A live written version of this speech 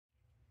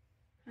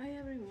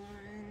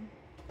everyone.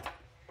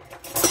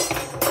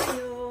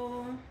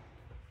 Hello.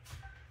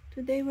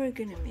 Today we're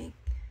gonna make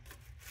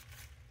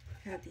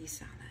healthy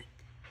salad.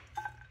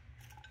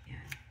 Yeah.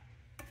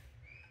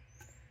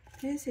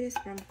 This is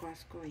from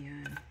Costco,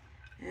 yan.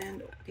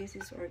 And this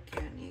is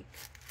organic.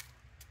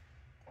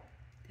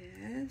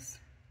 This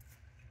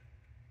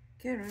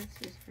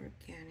carrots is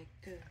organic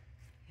too.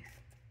 Yeah.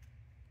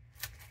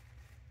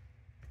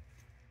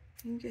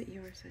 You can get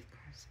yours at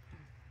Costco.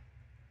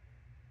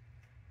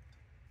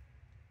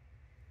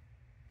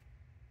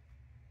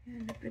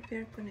 Yan,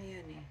 na-prepare ko na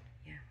yan eh.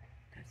 Yeah,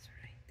 that's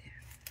right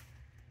there.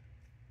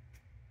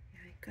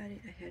 Yeah, I got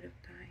it ahead of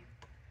time.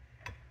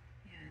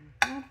 Yan.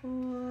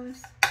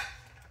 Tapos,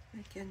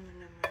 lagyan mo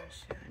naman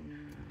siya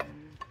ng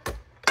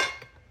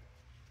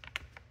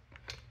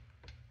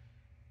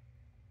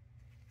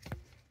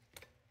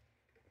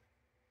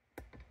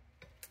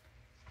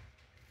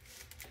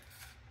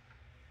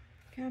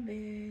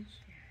cabbage.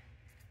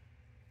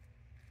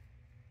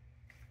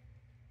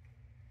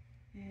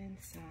 Yeah. And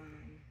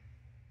some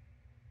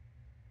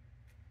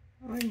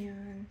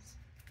onions,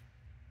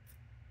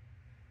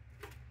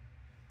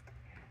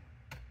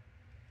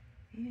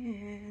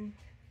 and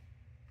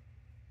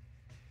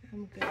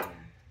I'm gonna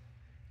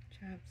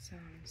chop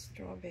some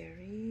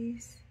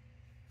strawberries.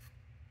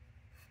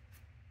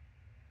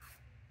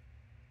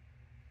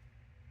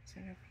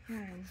 Sarap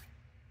yan.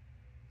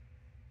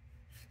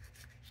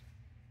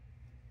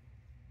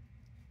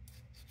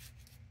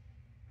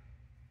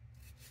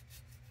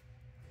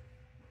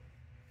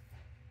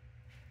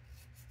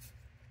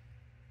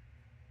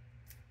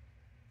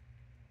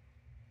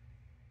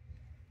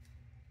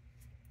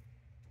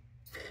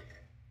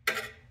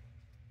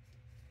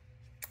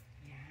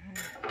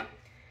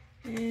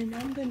 And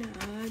I'm gonna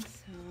add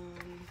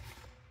some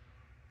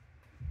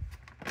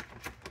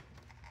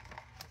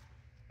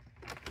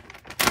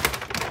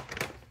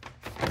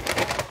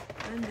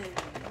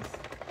onions.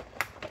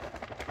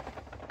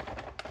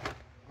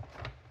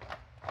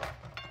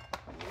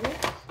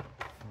 Oops,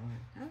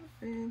 what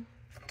happened?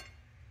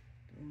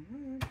 Too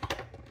much.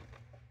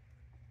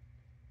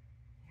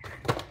 Yeah.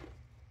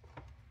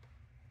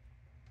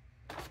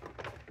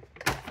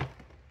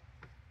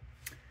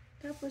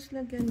 Tapos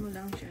lagyan mo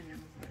lang siya ng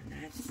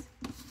walnuts.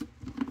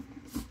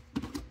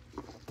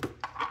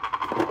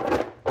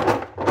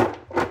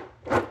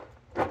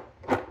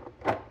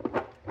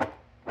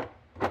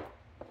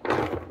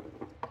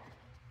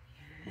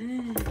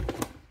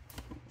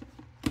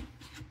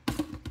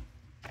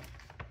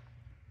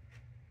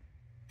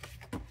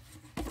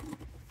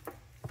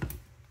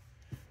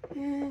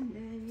 And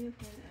then you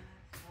can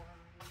add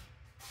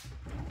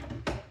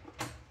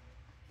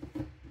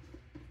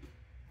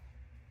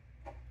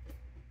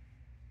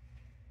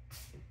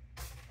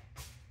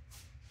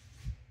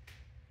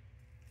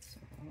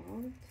some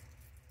salt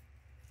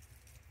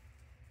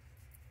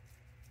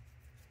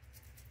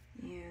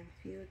and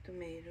few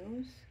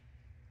tomatoes.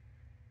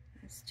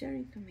 That's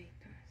cherry tomatoes.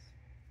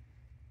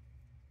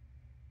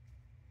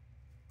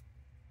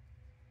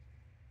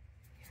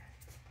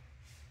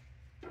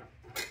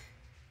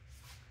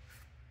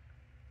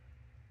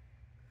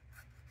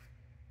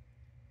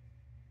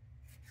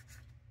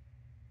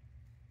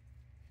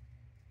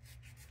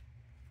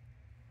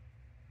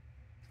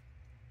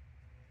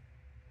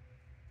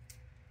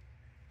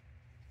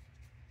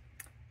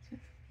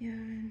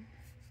 Yan.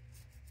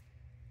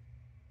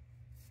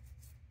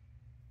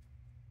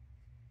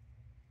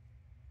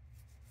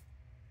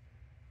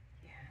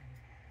 Yan.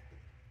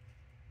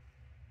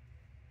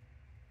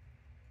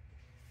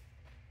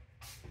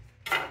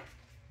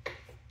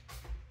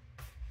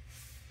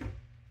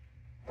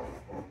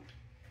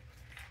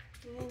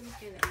 And you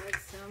can add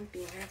some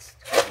peanuts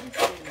too.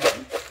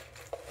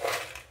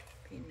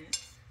 Peanuts.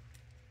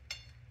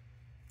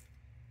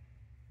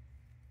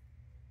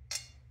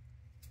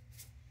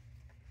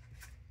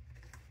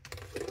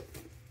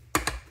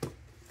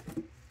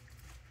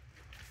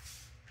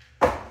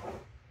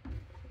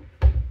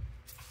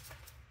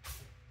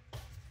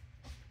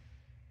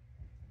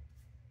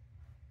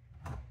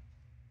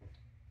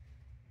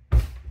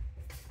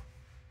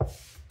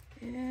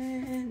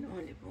 And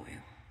olive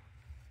oil.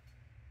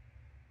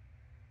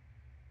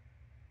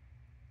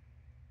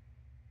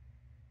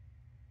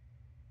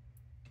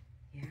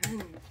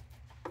 Yan.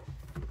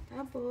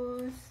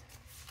 Tapos,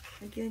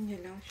 lagyan nyo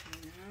lang siya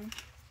ng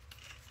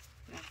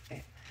black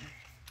pepper.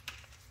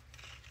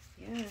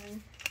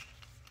 Yan.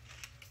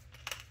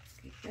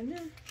 Kita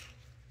na.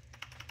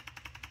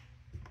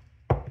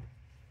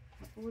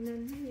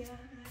 Hapunan na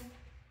yan.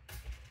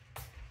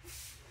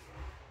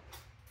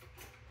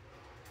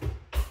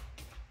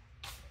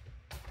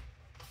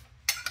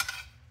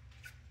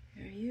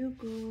 There you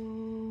go.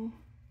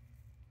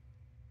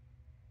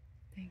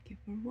 Thank you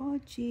for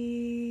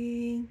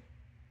watching.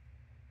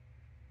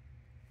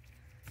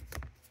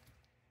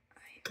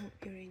 I hope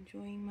you're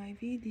enjoying my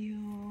video.